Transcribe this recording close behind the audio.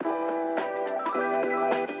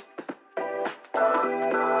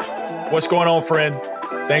What's going on, friend?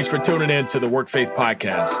 Thanks for tuning in to the Work Faith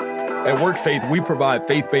podcast. At Work Faith, we provide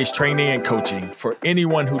faith-based training and coaching for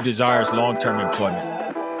anyone who desires long-term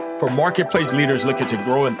employment. For marketplace leaders looking to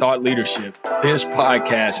grow in thought leadership, this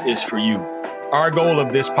podcast is for you. Our goal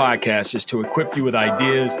of this podcast is to equip you with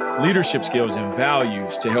ideas, leadership skills, and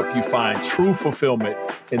values to help you find true fulfillment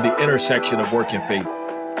in the intersection of work and faith.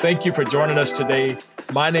 Thank you for joining us today.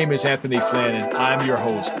 My name is Anthony Flynn, and I'm your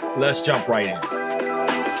host. Let's jump right in.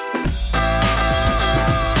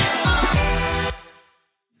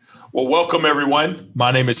 Well, welcome, everyone.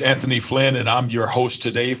 My name is Anthony Flynn, and I'm your host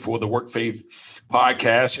today for the Work Faith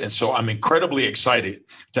podcast. And so I'm incredibly excited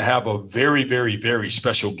to have a very, very, very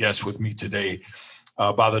special guest with me today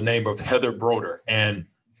by the name of Heather Broeder. And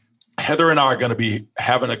Heather and I are going to be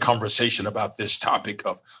having a conversation about this topic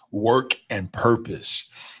of work and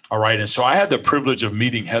purpose. All right. And so I had the privilege of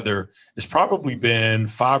meeting Heather. It's probably been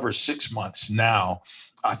 5 or 6 months now.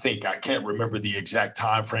 I can't remember the exact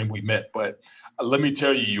time frame we met, but let me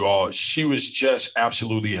tell you all, she was just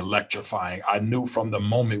absolutely electrifying. I knew from the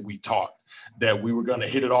moment we talked that we were going to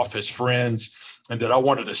hit it off as friends and that I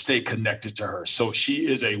wanted to stay connected to her. So she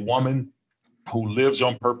is a woman who lives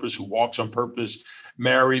on purpose, who walks on purpose,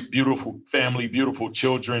 married, beautiful family, beautiful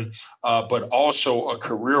children, but also a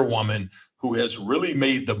career woman who has really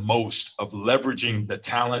made the most of leveraging the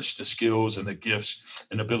talents, the skills, and the gifts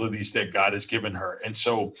and abilities that God has given her. And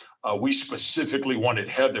so we specifically wanted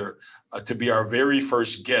Heather to be our very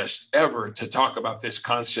first guest ever to talk about this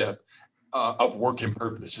concept of work and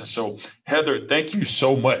purpose. And so, Heather, thank you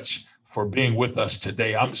so much for being with us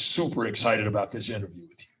today. I'm super excited about this interview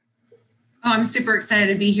with you. Oh, I'm super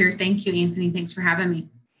excited to be here. Thank you, Anthony. Thanks for having me.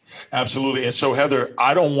 Absolutely. And so, Heather,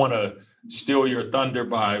 I don't want to steal your thunder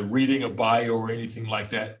by reading a bio or anything like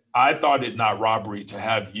that. I thought it not robbery to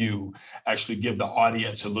have you actually give the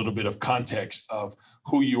audience a little bit of context of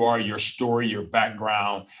who you are, your story, your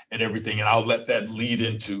background, and everything. And I'll let that lead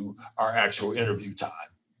into our actual interview time.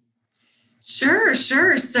 Sure.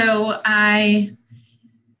 So I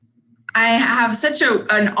have such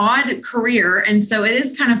an odd career. And so it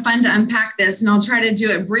is kind of fun to unpack this, and I'll try to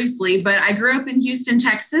do it briefly. But I grew up in Houston,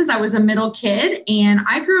 Texas. I was a middle kid, and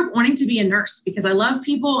I grew up wanting to be a nurse because I love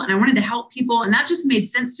people and I wanted to help people. And that just made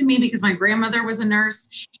sense to me because my grandmother was a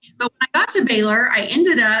nurse. But when I got to Baylor, I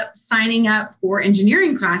ended up signing up for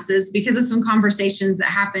engineering classes because of some conversations that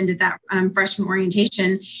happened at that freshman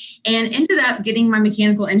orientation, and ended up getting my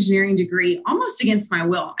mechanical engineering degree almost against my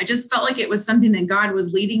will. I just felt like it was something that God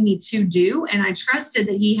was leading me to do, and I trusted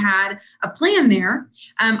that He had a plan there.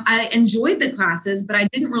 I enjoyed the classes, but I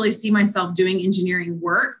didn't really see myself doing engineering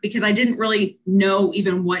work because I didn't really know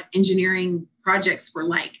even what engineering projects were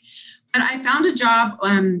like. But I found a job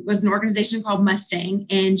with an organization called Mustang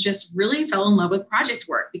and just really fell in love with project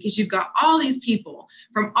work because you've got all these people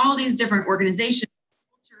from all these different organizations,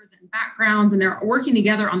 cultures, and backgrounds, and they're working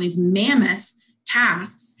together on these mammoth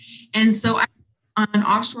tasks. And so I on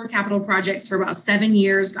offshore capital projects for about 7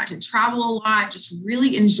 years, got to travel a lot, just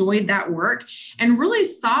really enjoyed that work, and really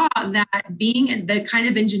saw that being the kind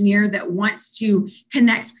of engineer that wants to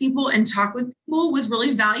connect people and talk with people was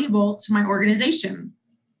really valuable to my organization.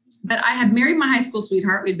 But I had married my high school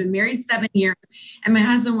sweetheart. We'd been married 7 years. And my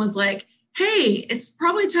husband was like, hey, it's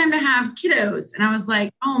probably time to have kiddos. And I was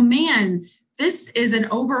like, oh man, this is an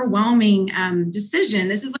overwhelming decision.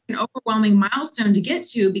 This is like an overwhelming milestone to get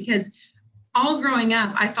to, because all growing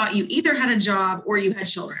up, I thought you either had a job or you had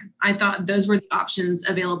children. I thought those were the options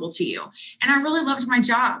available to you. And I really loved my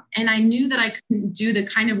job. And I knew that I couldn't do the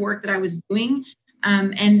kind of work that I was doing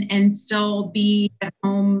and still be at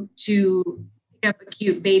home to up a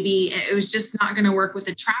cute baby. It was just not going to work with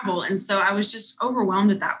the travel. And so I was just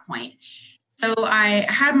overwhelmed at that point. So I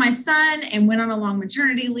had my son and went on a long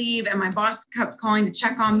maternity leave, and my boss kept calling to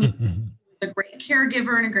check on me. He was a great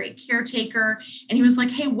caregiver and a great caretaker. And he was like,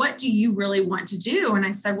 hey, what do you really want to do? And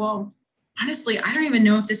I said, well, honestly, I don't even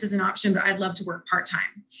know if this is an option, but I'd love to work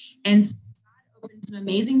part-time. And so God opened some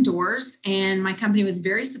amazing doors, and my company was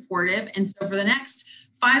very supportive. And so for the next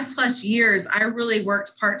 5+ years, I really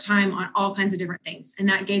worked part-time on all kinds of different things. And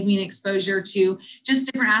that gave me an exposure to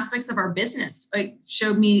just different aspects of our business. It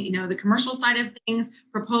showed me, the commercial side of things,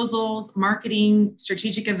 proposals, marketing,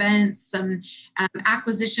 strategic events, some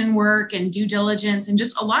acquisition work and due diligence, and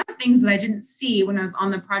just a lot of things that I didn't see when I was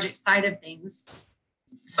on the project side of things.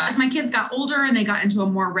 So as my kids got older and they got into a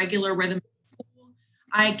more regular rhythm,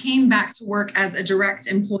 I came back to work as a direct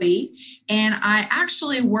employee, and I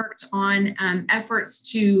actually worked on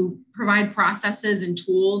efforts to provide processes and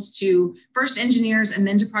tools to first engineers and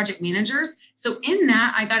then to project managers. So in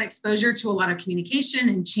that, I got exposure to a lot of communication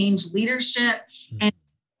and change leadership and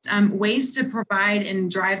ways to provide and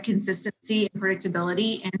drive consistency and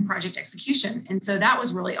predictability in project execution. And so that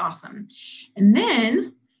was really awesome. And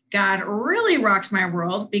then God really rocked my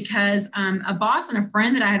world because a boss and a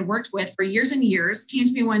friend that I had worked with for years and years came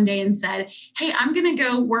to me one day and said, hey, I'm going to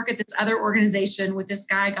go work at this other organization with this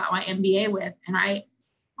guy I got my MBA with. And I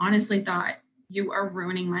honestly thought, you are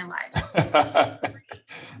ruining my life.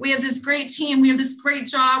 We have this great team. We have this great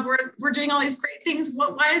job. We're doing all these great things.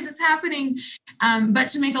 Why is this happening? But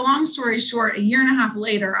to make a long story short, a year and a half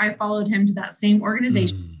later, I followed him to that same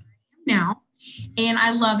organization now. And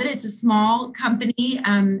I love it. It's a small company,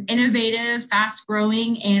 innovative, fast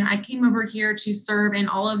growing. And I came over here to serve in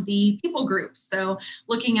all of the people groups. So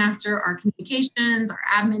looking after our communications, our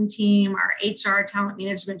admin team, our HR, talent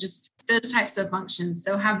management, just those types of functions.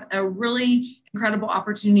 So have a really incredible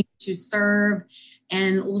opportunity to serve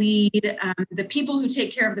and lead the people who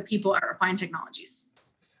take care of the people at Refined Technologies.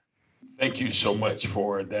 Thank you so much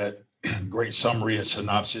for that great summary and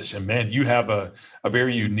synopsis. And man, you have a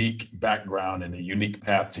very unique background and a unique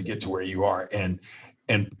path to get to where you are. And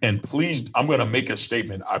please, I'm going to make a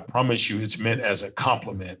statement. I promise you it's meant as a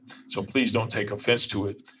compliment. So please don't take offense to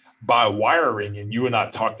it. By wiring, and you and I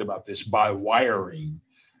talked about this, by wiring,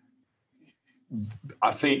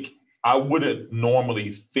 I think I wouldn't normally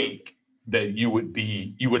think that you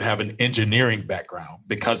would have an engineering background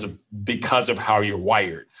because of how you're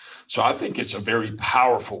wired. So I think it's a very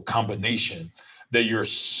powerful combination that you're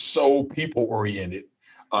so people oriented.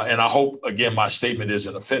 And I hope, again, my statement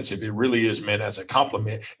isn't offensive. It really is meant as a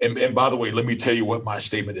compliment. And by the way, let me tell you what my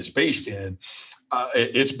statement is based in.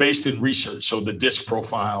 It's based in research. So the DISC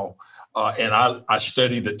profile, and I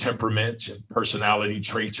study the temperaments and personality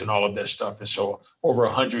traits and all of that stuff. And so over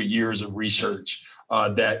 100 years of research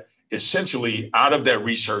that essentially out of that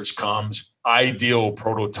research comes ideal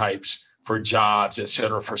prototypes for jobs, et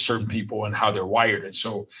cetera, for certain people and how they're wired. And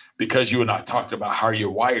so because you and I talked about how you're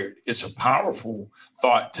wired, it's a powerful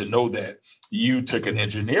thought to know that you took an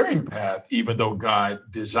engineering path, even though God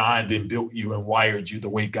designed and built you and wired you the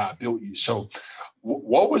way God built you. So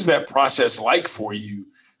what was that process like for you,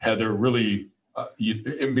 Heather? Really,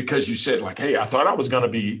 and because you said like, hey, I thought I was going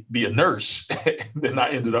to be a nurse, and then I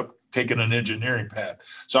ended up taking an engineering path.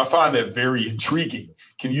 So I find that very intriguing.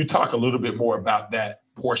 Can you talk a little bit more about that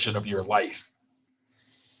portion of your life?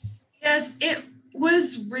 Yes, it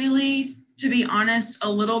was really, to be honest, a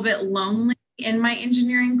little bit lonely in my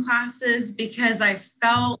engineering classes because I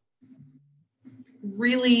felt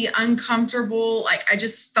really uncomfortable. Like I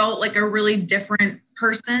just felt like a really different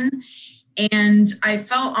person. And I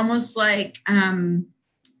felt almost like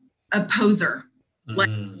a poser. Like,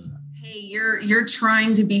 hey, you're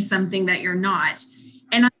trying to be something that you're not.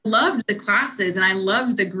 And I loved the classes and I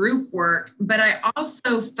loved the group work, but I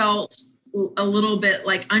also felt a little bit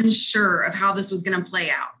like unsure of how this was going to play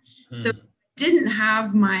out. So I didn't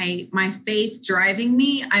have my faith driving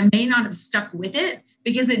me. I may not have stuck with it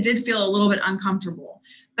because it did feel a little bit uncomfortable.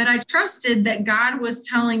 But I trusted that God was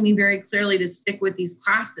telling me very clearly to stick with these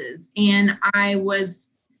classes. And I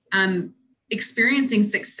was experiencing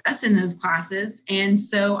success in those classes. And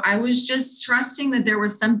so I was just trusting that there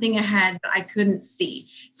was something ahead that I couldn't see.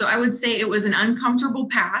 So I would say it was an uncomfortable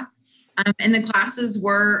path. And the classes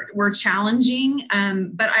were challenging.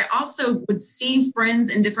 But I also would see friends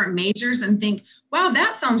in different majors and think, wow,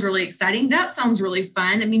 that sounds really exciting. That sounds really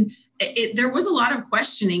fun. I mean, there was a lot of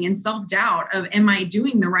questioning and self-doubt of, am I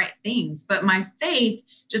doing the right things? But my faith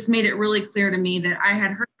just made it really clear to me that I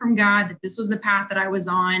had heard from God that this was the path that I was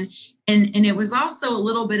on. And it was also a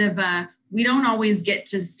little bit of we don't always get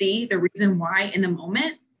to see the reason why in the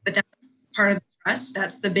moment, but that's part of the trust.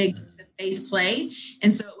 That's the big faith play.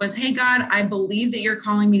 And so it was, hey, God, I believe that you're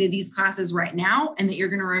calling me to these classes right now and that you're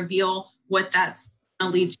going to reveal what that's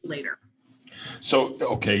going to lead to later. So,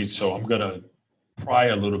 okay, so I'm going to pry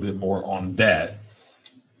a little bit more on that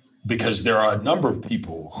because there are a number of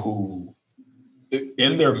people who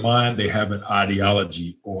in their mind, they have an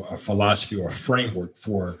ideology or a philosophy or a framework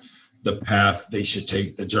for the path they should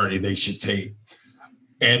take, the journey they should take,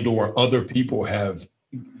 and or other people have,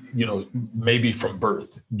 maybe from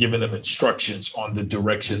birth, given them instructions on the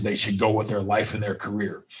direction they should go with their life and their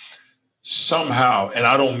career. Somehow, and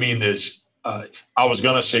I don't mean this, I was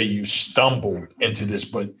going to say you stumbled into this,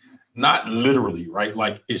 but not literally, right?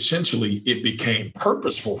 Like essentially it became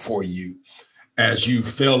purposeful for you as you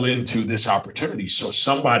fell into this opportunity. So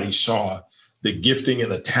somebody saw the gifting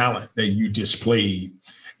and the talent that you displayed.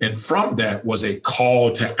 And from that was a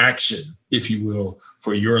call to action, if you will,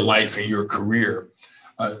 for your life and your career.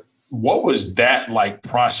 What was that like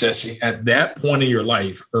processing at that point in your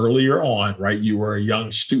life earlier on, right? You were a young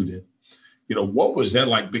student. what was that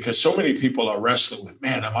like? Because so many people are wrestling with,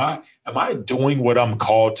 man, am I doing what I'm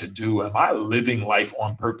called to do? Am I living life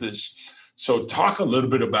on purpose? So talk a little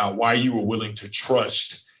bit about why you were willing to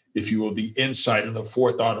trust, if you will, the insight and the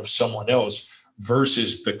forethought of someone else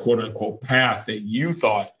versus the quote unquote path that you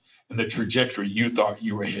thought and the trajectory you thought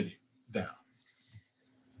you were heading down.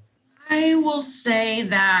 I will say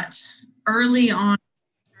that early on,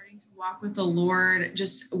 starting to walk with the Lord,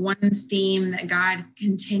 just one theme that God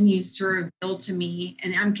continues to reveal to me,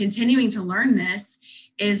 and I'm continuing to learn this,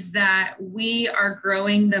 is that we are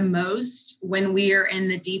growing the most when we are in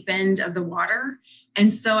the deep end of the water.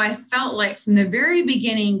 And so I felt like from the very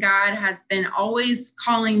beginning, God has been always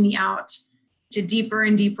calling me out to deeper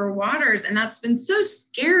and deeper waters. And that's been so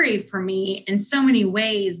scary for me in so many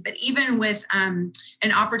ways. But even with an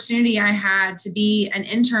opportunity I had to be an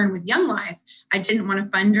intern with Young Life, I didn't want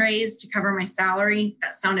to fundraise to cover my salary.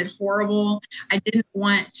 That sounded horrible. I didn't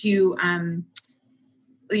want to,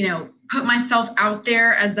 put myself out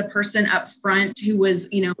there as the person up front who was,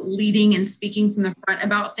 leading and speaking from the front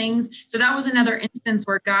about things. So that was another instance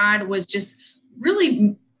where God was just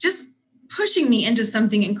really just pushing me into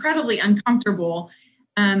something incredibly uncomfortable.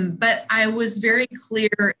 But I was very clear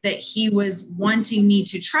that he was wanting me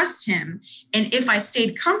to trust him. And if I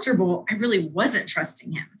stayed comfortable, I really wasn't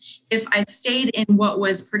trusting him. If I stayed in what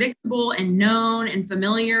was predictable and known and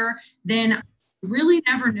familiar, then I really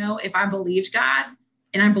never know if I believed God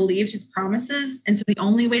and I believed his promises. And so the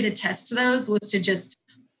only way to test those was to just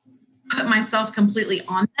put myself completely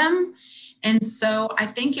on them. And so I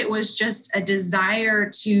think it was just a desire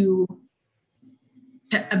to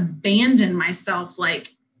abandon myself,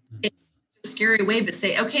 like in a scary way, but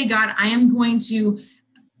say, okay, God, I am going to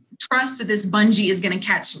trust that this bungee is going to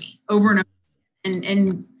catch me over and over.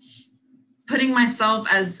 And putting myself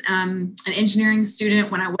as an engineering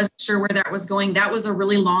student when I wasn't sure where that was going, that was a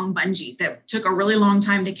really long bungee that took a really long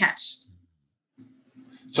time to catch.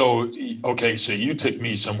 So, okay, so you took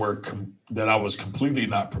me somewhere that I was completely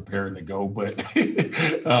not prepared to go, but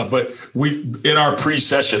but we in our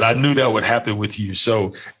pre-session, I knew that would happen with you.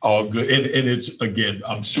 So all good, and it's again,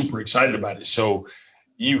 I'm super excited about it. So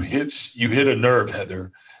you hit a nerve,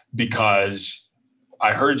 Heather, because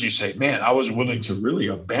I heard you say, "Man, I was willing to really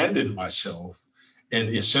abandon myself and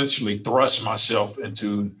essentially thrust myself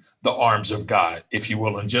into the arms of God, if you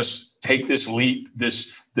will, and just take this leap,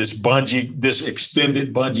 this bungee, this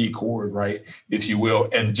extended bungee cord, right, if you will,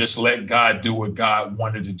 and just let God do what God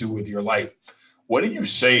wanted to do with your life." What do you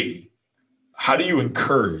say? How do you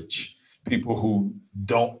encourage people who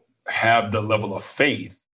don't have the level of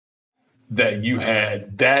faith that you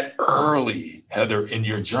had that early, Heather, in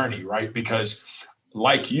your journey, right? Because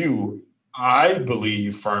like you, I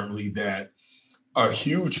believe firmly that a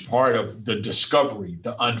huge part of the discovery,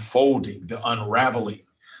 the unfolding, the unraveling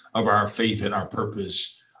of our faith and our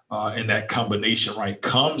purpose and that combination, right,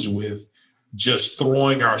 comes with just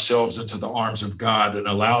throwing ourselves into the arms of God and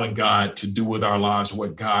allowing God to do with our lives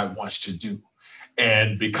what God wants to do.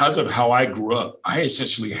 And because of how I grew up, I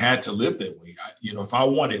essentially had to live that way. If I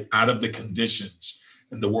wanted out of the conditions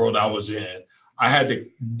in the world I was in, I had to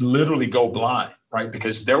literally go blind, right?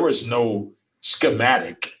 Because there was no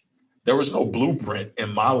schematic, there was no blueprint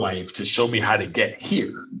in my life to show me how to get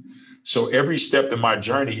here. So every step in my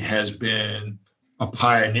journey has been a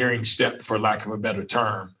pioneering step, for lack of a better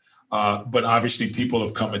term. But obviously people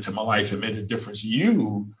have come into my life and made a difference.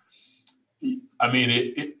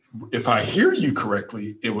 If I hear you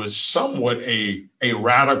correctly, it was somewhat a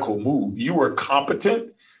radical move. You were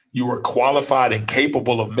competent, you were qualified and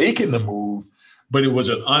capable of making the move, but it was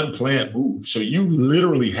an unplanned move. So you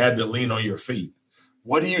literally had to lean on your faith.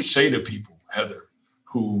 What do you say to people, Heather,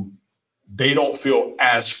 who they don't feel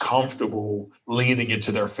as comfortable leaning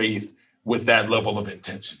into their faith with that level of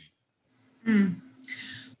intensity?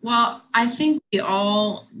 Well, I think we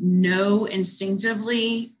all know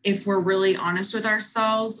instinctively, if we're really honest with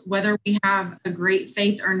ourselves, whether we have a great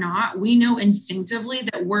faith or not, we know instinctively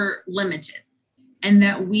that we're limited and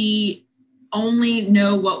that we only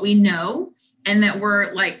know what we know and that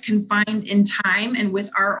we're like confined in time and with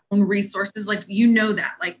our own resources. Like,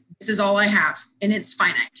 that, like, this is all I have and it's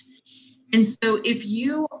finite. And so if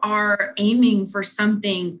you are aiming for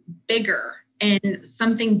something bigger and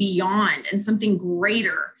something beyond and something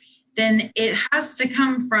greater, then it has to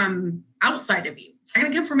come from outside of you. It's not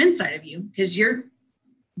going to come from inside of you because you're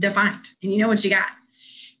defined and you know what you got.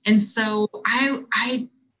 And so I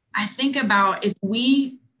think about, if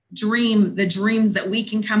we dream the dreams that we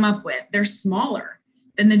can come up with, they're smaller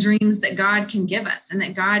than the dreams that God can give us and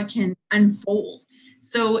that God can unfold.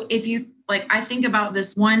 So if you, like, I think about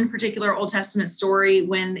this one particular Old Testament story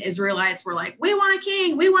when the Israelites were like, we want a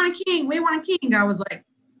king, we want a king, we want a king. God was like,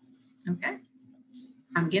 okay,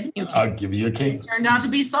 I'm giving you a king. I'll give you a king. It turned out to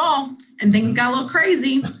be Saul, and things got a little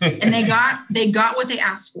crazy, and they got what they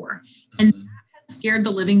asked for. And that has scared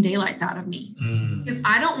the living daylights out of me, because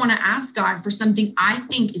I don't want to ask God for something I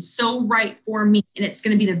think is so right for me, and it's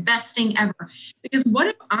going to be the best thing ever. Because what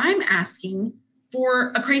if I'm asking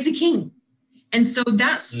for a crazy king? And so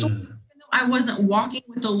that story, even though I wasn't walking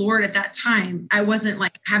with the Lord at that time, I wasn't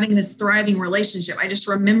like having this thriving relationship, I just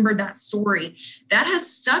remembered that story. That has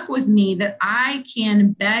stuck with me, that I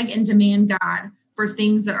can beg and demand God for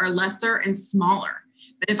things that are lesser and smaller.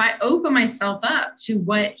 But if I open myself up to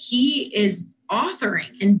what he is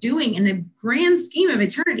authoring and doing in the grand scheme of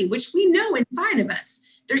eternity, which we know inside of us,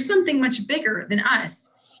 there's something much bigger than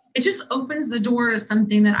us. It just opens the door to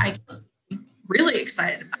something that I can be really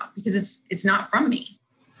excited about, because it's not from me.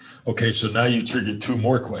 Okay, so now you triggered two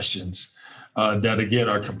more questions that again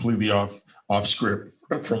are completely off script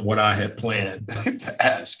from what I had planned to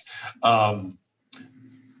ask.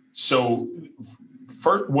 So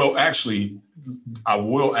first, well, actually, I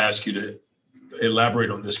will ask you to elaborate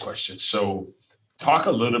on this question. So talk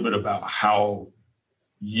a little bit about how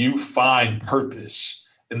you find purpose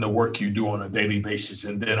in the work you do on a daily basis.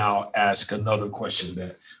 And then I'll ask another question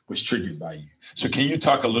that was triggered by you. So can you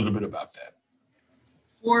talk a little bit about that?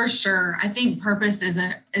 For sure. I think purpose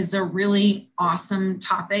is a really awesome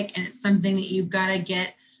topic, and it's something that you've got to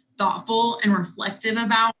get thoughtful and reflective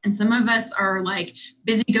about. And some of us are like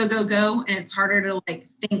busy, go, go, go, and it's harder to like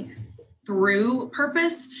think through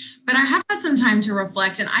purpose. But I have had some time to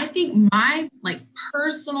reflect, and I think my like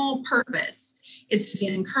personal purpose is to be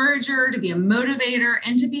an encourager, to be a motivator,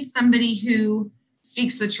 and to be somebody who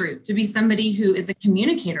speaks the truth, to be somebody who is a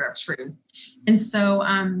communicator of truth. And so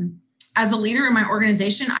as a leader in my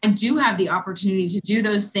organization, I do have the opportunity to do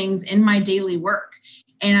those things in my daily work.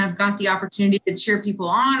 And I've got the opportunity to cheer people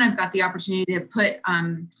on. I've got the opportunity to put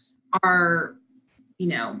our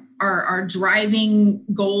driving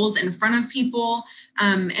goals in front of people.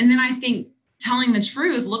 And then I think telling the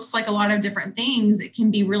truth looks like a lot of different things. It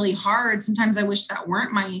can be really hard. Sometimes I wish that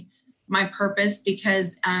weren't my purpose,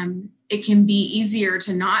 because it can be easier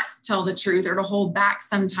to not tell the truth or to hold back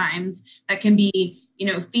sometimes. That can be,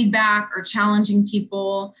 feedback or challenging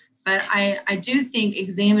people. But I do think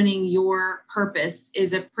examining your purpose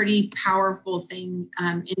is a pretty powerful thing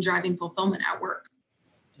in driving fulfillment at work.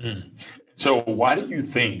 So why do you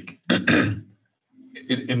think,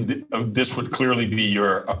 this would clearly be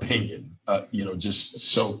your opinion, just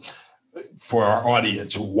so for our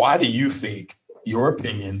audience, why do you think, your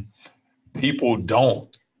opinion, people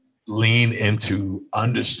don't lean into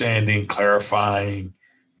understanding, clarifying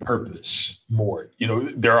purpose more?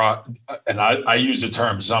 There are, and I use the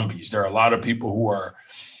term zombies. There are a lot of people who are,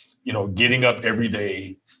 getting up every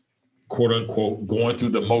day, quote unquote, going through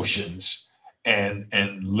the motions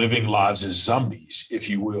and living lives as zombies, if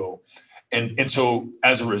you will. And so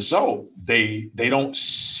as a result, they don't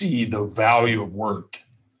see the value of work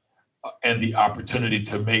and the opportunity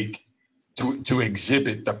to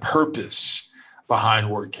exhibit the purpose behind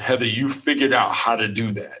work. Heather, you figured out how to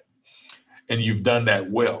do that, and you've done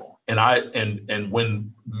that well. And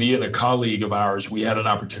when me and a colleague of ours, we had an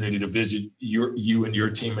opportunity to visit you and your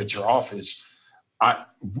team at your office,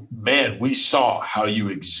 we saw how you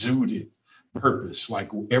exuded purpose, like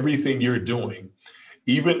everything you're doing,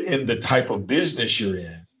 even in the type of business you're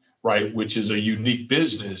in, right, which is a unique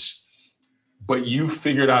business, but you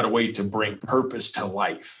figured out a way to bring purpose to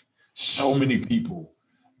life. So many people,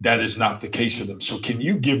 that is not the case for them. So can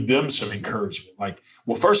you give them some encouragement? Like,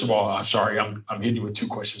 well, first of all, I'm sorry, I'm hitting you with two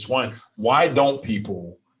questions. One, why don't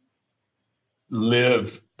people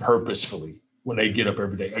live purposefully when they get up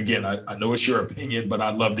every day? Again, I know it's your opinion, but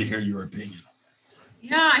I'd love to hear your opinion.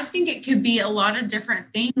 Yeah, I think it could be a lot of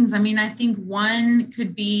different things. I mean, I think one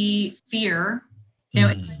could be fear. If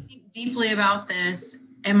I think deeply about this,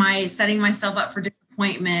 am I setting myself up for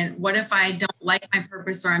disappointment? What if I don't like my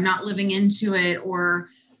purpose, or I'm not living into it, or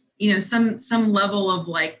some level of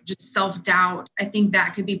like just self-doubt? I think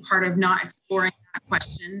that could be part of not exploring that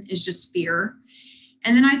question, is just fear.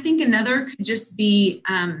 And then I think another could just be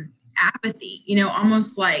apathy,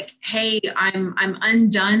 almost like, hey, I'm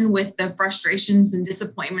undone with the frustrations and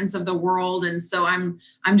disappointments of the world. And so I'm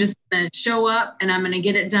just going to show up and I'm going to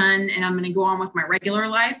get it done, and I'm going to go on with my regular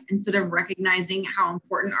life, instead of recognizing how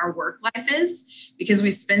important our work life is, because we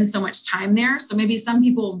spend so much time there. So maybe some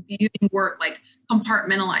people viewing work like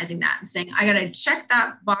compartmentalizing that and saying, I got to check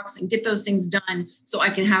that box and get those things done so I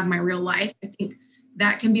can have my real life. I think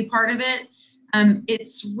that can be part of it.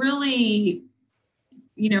 It's really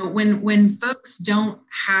when folks don't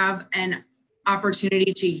have an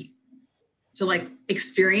opportunity to like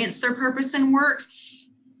experience their purpose in work,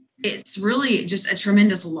 it's really just a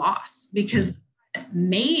tremendous loss, because God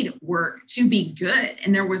made work to be good,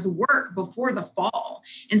 and there was work before the fall.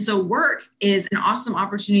 And so work is an awesome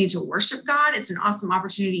opportunity to worship God. It's an awesome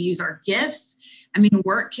opportunity to use our gifts. I mean,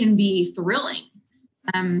 work can be thrilling.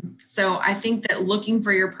 So I think that looking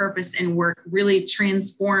for your purpose in work really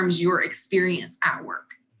transforms your experience at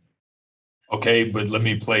work. Okay, but let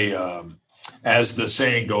me play, as the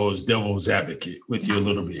saying goes, devil's advocate with you a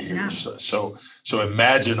little bit here. Yeah. So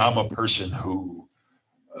imagine I'm a person who,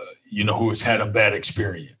 who has had a bad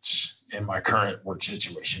experience in my current work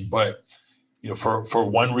situation, but for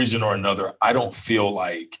one reason or another, I don't feel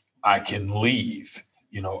like I can leave.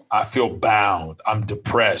 I feel bound. I'm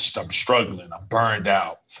depressed. I'm struggling. I'm burned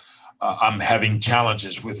out. I'm having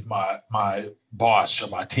challenges with my boss or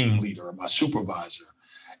my team leader or my supervisor.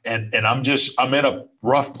 And I'm in a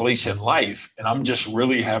rough place in life, and I'm just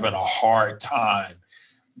really having a hard time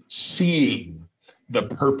seeing the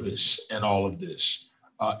purpose in all of this,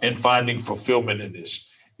 and finding fulfillment in this.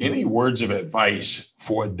 Any words of advice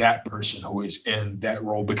for that person who is in that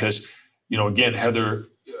role? Because, again, Heather,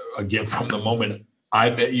 from the moment I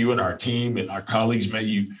met you and our team and our colleagues met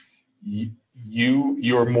you,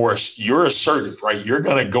 you're assertive, right? You're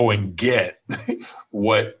going to go and get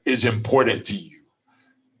what is important to you.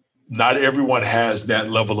 Not everyone has that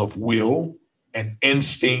level of will and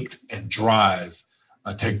instinct and drive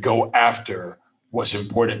to go after what's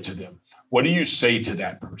important to them. What do you say to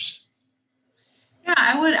that person? Yeah,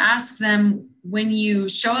 I would ask them, when you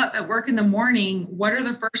show up at work in the morning, what are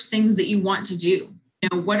the first things that you want to do?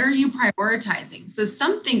 What are you prioritizing? So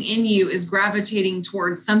something in you is gravitating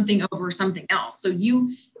towards something over something else. So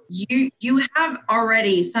you have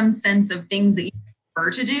already some sense of things that you prefer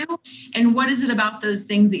to do. And what is it about those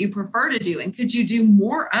things that you prefer to do? And could you do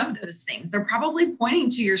more of those things? They're probably pointing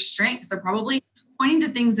to your strengths. They're probably pointing to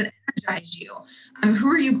things that energize you. Who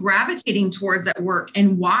are you gravitating towards at work,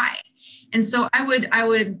 and why? And so I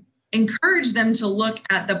would encourage them to look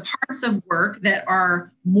at the parts of work that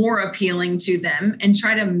are more appealing to them and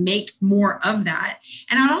try to make more of that.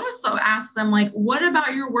 And I'd also ask them, like, what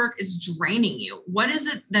about your work is draining you? What is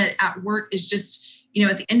it that at work is just,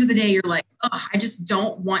 at the end of the day, you're like, oh, I just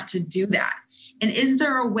don't want to do that. And is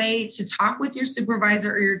there a way to talk with your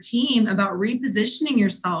supervisor or your team about repositioning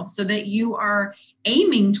yourself so that you are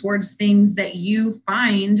aiming towards things that you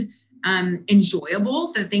find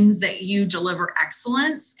enjoyable, the things that you deliver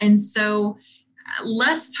excellence? And so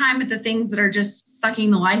less time at the things that are just sucking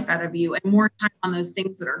the life out of you, and more time on those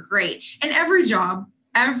things that are great. And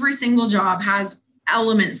every single job has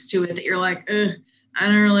elements to it that you're like, ugh, I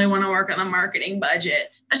don't really want to work on the marketing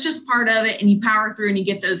budget. That's just part of it. And you power through and you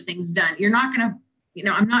get those things done. You're not going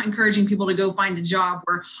to, I'm not encouraging people to go find a job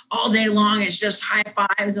where all day long it's just high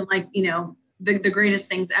fives and the greatest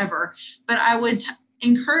things ever. But I would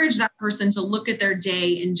encourage that person to look at their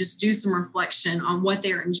day and just do some reflection on what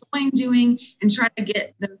they're enjoying doing, and try to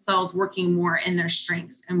get themselves working more in their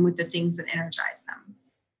strengths and with the things that energize them.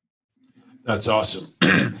 That's awesome.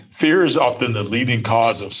 Fear is often the leading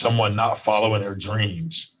cause of someone not following their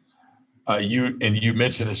dreams. You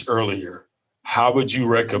mentioned this earlier. How would you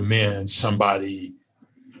recommend somebody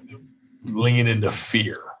lean into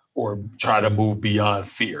fear or try to move beyond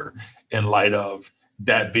fear in light of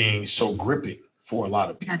that being so gripping for a lot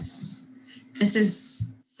of people? Yes, this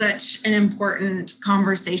is such an important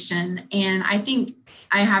conversation. And I think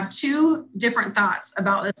I have two different thoughts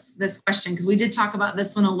about this question, because we did talk about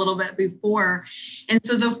this one a little bit before. And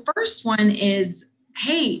so the first one is,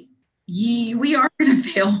 hey, we are going to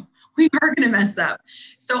fail. We are going to mess up.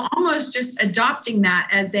 So almost just adopting that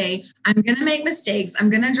as I'm going to make mistakes. I'm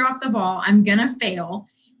going to drop the ball. I'm going to fail,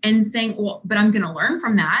 and saying, well, but I'm going to learn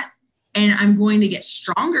from that. And I'm going to get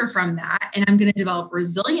stronger from that. And I'm going to develop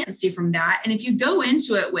resiliency from that. And if you go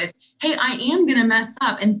into it with, hey, I am going to mess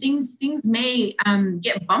up and things may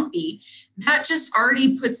get bumpy, that just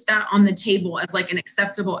already puts that on the table as like an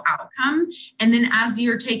acceptable outcome. And then as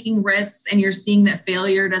you're taking risks and you're seeing that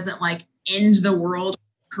failure doesn't end the world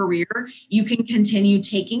career, you can continue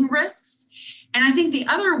taking risks. And I think the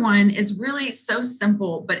other one is really so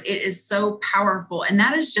simple, but it is so powerful. And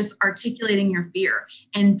that is just articulating your fear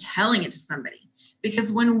and telling it to somebody.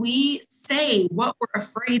 Because when we say what we're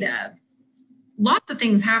afraid of, lots of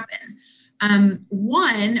things happen.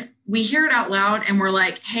 One, we hear it out loud and we're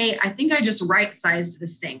like, hey, I think I just right-sized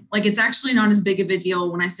this thing. It's actually not as big of a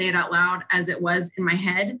deal when I say it out loud as it was in my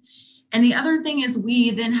head. And the other thing is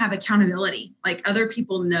we then have accountability. Other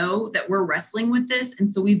people know that we're wrestling with this.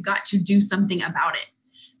 And so we've got to do something about it.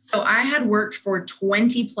 So I had worked for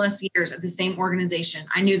 20 plus years at the same organization.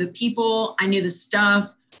 I knew the people, I knew the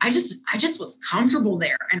stuff. I just was comfortable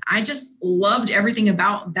there. And I just loved everything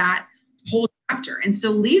about that whole chapter. And so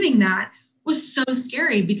leaving that was so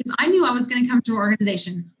scary because I knew I was going to come to an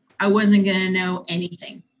organization. I wasn't going to know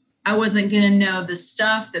anything. I wasn't going to know the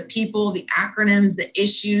stuff, the people, the acronyms, the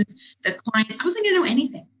issues, the clients. I wasn't going to know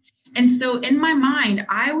anything. And so in my mind,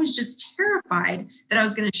 I was just terrified that I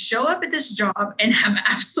was going to show up at this job and have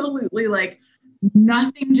absolutely like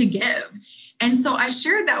nothing to give. And so I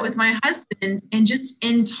shared that with my husband, and just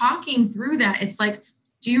in talking through that, it's like,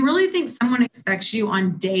 do you really think someone expects you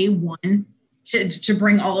on day one to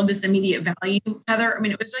bring all of this immediate value, Heather? I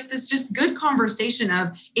mean, it was like this just good conversation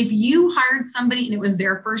of, if you hired somebody and it was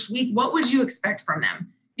their first week, what would you expect from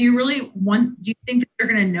them? Do you think that they're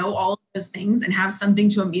going to know all of those things and have something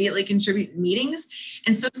to immediately contribute in meetings?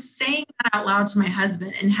 And so saying that out loud to my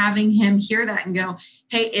husband and having him hear that and go,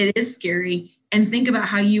 hey, it is scary. And think about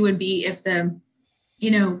how you would be if the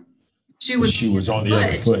shoe was on the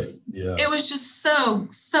other foot. Yeah. It was just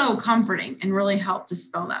so comforting and really helped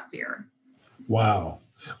dispel that fear. Wow.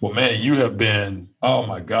 Well, man, you have been, oh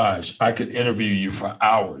my gosh, I could interview you for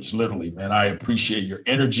hours, literally, man. I appreciate your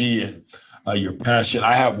energy and your passion.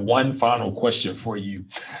 I have one final question for you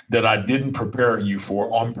that I didn't prepare you for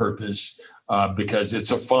on purpose, because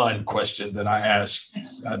it's a fun question that I ask,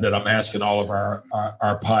 that I'm asking all of our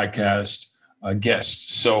podcast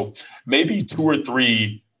guests. So maybe 2 or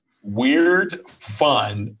 3 weird,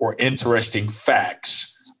 fun, or interesting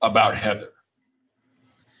facts about Heather.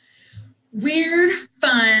 Weird,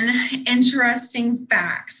 fun, interesting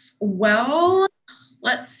facts. Well,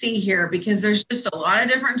 let's see here, because there's just a lot of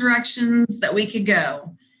different directions that we could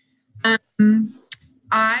go.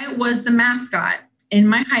 I was the mascot in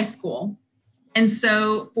my high school. And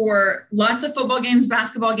so for lots of football games,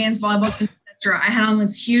 basketball games, volleyball games, etc., I had on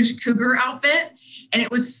this huge cougar outfit. And it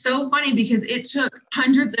was so funny because it took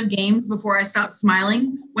hundreds of games before I stopped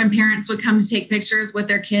smiling when parents would come to take pictures with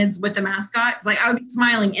their kids with the mascot. It's like I would be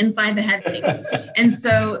smiling inside the head thing. And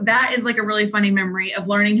so that is like a really funny memory of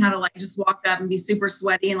learning how to like just walk up and be super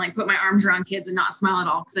sweaty and like put my arms around kids and not smile at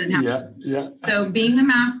all because I didn't have to. Yeah. So being the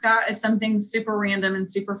mascot is something super random and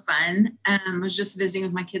super fun. I was just visiting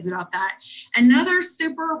with my kids about that. Another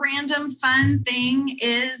super random fun thing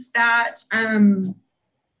is that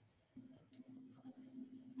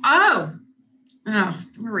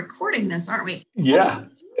we're recording this, aren't we? Yeah.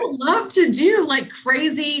 People love to do like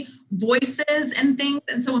crazy voices and things.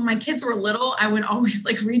 And so when my kids were little, I would always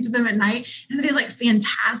like read to them at night and these like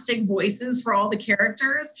fantastic voices for all the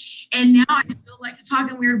characters. And now I still like to talk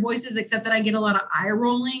in weird voices, except that I get a lot of eye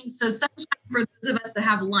rolling. So sometimes for those of us that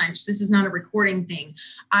have lunch, this is not a recording thing.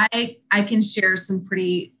 I can share some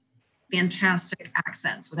pretty fantastic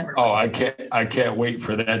accents with everyone. Oh, I can't wait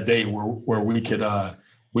for that day where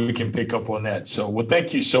we can pick up on that. So, well,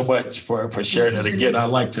 thank you so much for sharing that again.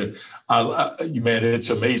 Man, it's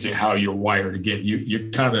amazing how you're wired. Again, you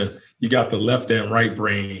got the left and right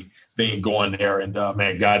brain thing going there, and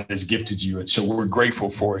man, God has gifted you. And so we're grateful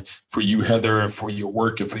for you, Heather, and for your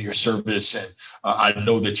work and for your service. And I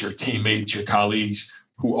know that your teammates, your colleagues,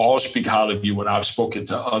 who all speak highly of you when I've spoken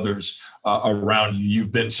to others around you.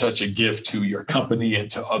 You've been such a gift to your company and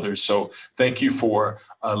to others. So thank you for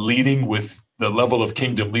leading with the level of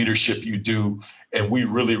kingdom leadership you do. And we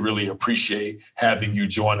really, really appreciate having you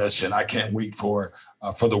join us. And I can't wait for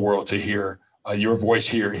the world to hear your voice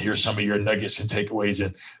here and hear some of your nuggets and takeaways.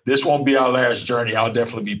 And this won't be our last journey. I'll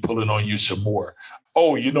definitely be pulling on you some more.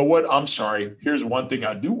 Oh, you know what? I'm sorry. Here's one thing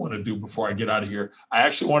I do want to do before I get out of here. I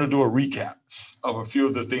actually want to do a recap of a few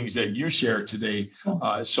of the things that you shared today.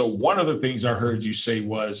 So one of the things I heard you say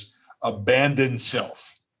was abandon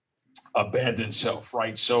self,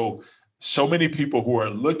 right? So many people who are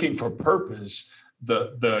looking for purpose,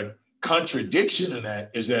 the contradiction in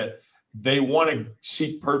that is that they want to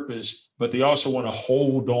seek purpose, but they also want to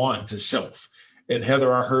hold on to self. And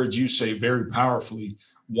Heather, I heard you say very powerfully,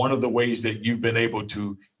 one of the ways that you've been able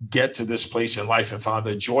to get to this place in life and find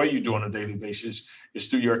the joy you do on a daily basis is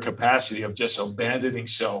through your capacity of just abandoning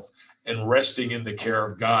self and resting in the care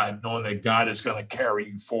of God, knowing that God is going to carry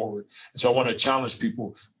you forward. And so I want to challenge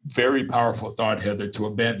people, very powerful thought, Heather, to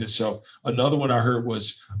abandon self. Another one I heard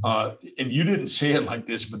was, and you didn't say it like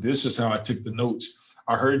this, but this is how I took the notes.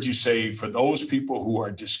 I heard you say, for those people who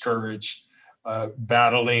are discouraged,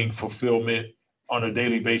 battling fulfillment on a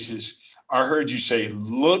daily basis, I heard you say,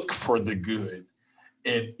 look for the good.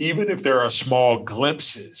 And even if there are small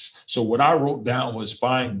glimpses. So what I wrote down was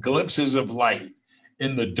find glimpses of light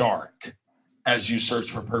in the dark as you search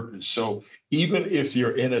for purpose. So even if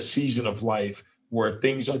you're in a season of life where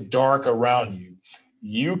things are dark around you,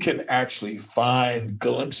 you can actually find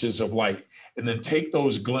glimpses of light and then take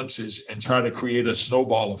those glimpses and try to create a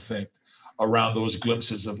snowball effect around those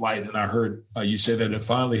glimpses of light. And I heard you say that. And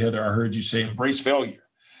finally, Heather, I heard you say embrace failure.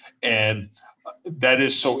 And that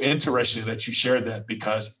is so interesting that you shared that,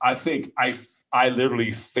 because I think I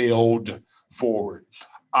literally failed forward.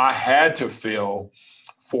 I had to fail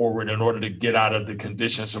forward in order to get out of the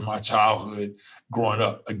conditions of my childhood growing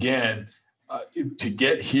up. Again, to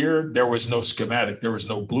get here, there was no schematic, there was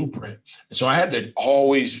no blueprint. And so I had to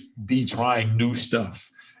always be trying new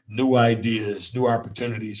stuff, new ideas, new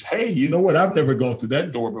opportunities. Hey, you know what? I've never gone through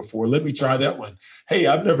that door before. Let me try that one. Hey,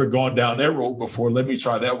 I've never gone down that road before. Let me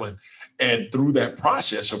try that one. And through that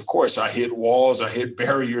process, of course, I hit walls, I hit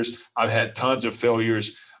barriers. I've had tons of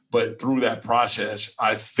failures, but through that process,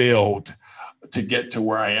 I failed to get to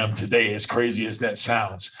where I am today. As crazy as that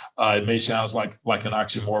sounds, it may sound like an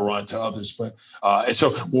oxymoron to others, but and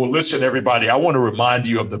so, well, listen, everybody, I want to remind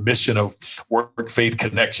you of the mission of Work Faith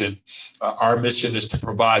Connection. Our mission is to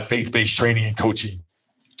provide faith-based training and coaching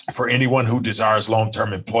for anyone who desires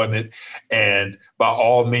long-term employment. And by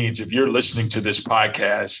all means, if you're listening to this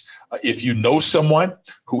podcast, if you know someone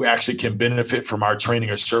who actually can benefit from our training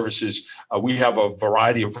or services, we have a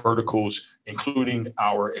variety of verticals, including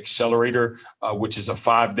our accelerator, which is a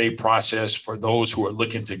 5-day process for those who are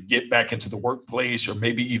looking to get back into the workplace or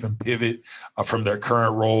maybe even pivot from their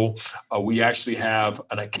current role. We actually have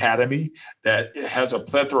an academy that has a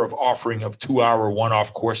plethora of offering of 2-hour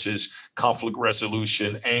one-off courses, conflict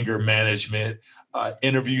resolution, anger management,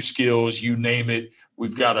 interview skills, you name it.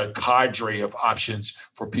 We've got a cadre of options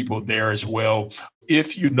for people there as well.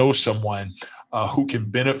 If you know someone who can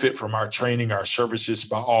benefit from our training, our services,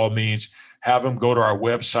 by all means, have them go to our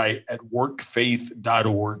website at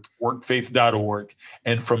workfaith.org.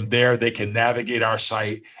 And from there, they can navigate our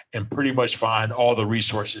site and pretty much find all the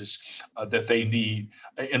resources that they need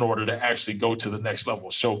in order to actually go to the next level.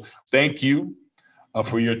 So thank you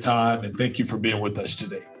for your time, and thank you for being with us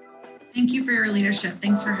today. Thank you for your leadership.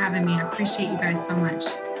 Thanks for having me. I appreciate you guys so much.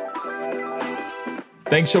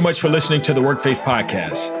 Thanks so much for listening to the Work Faith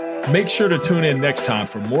Podcast. Make sure to tune in next time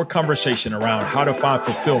for more conversation around how to find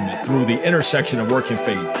fulfillment through the intersection of work and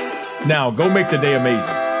faith. Now, go make the day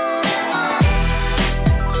amazing.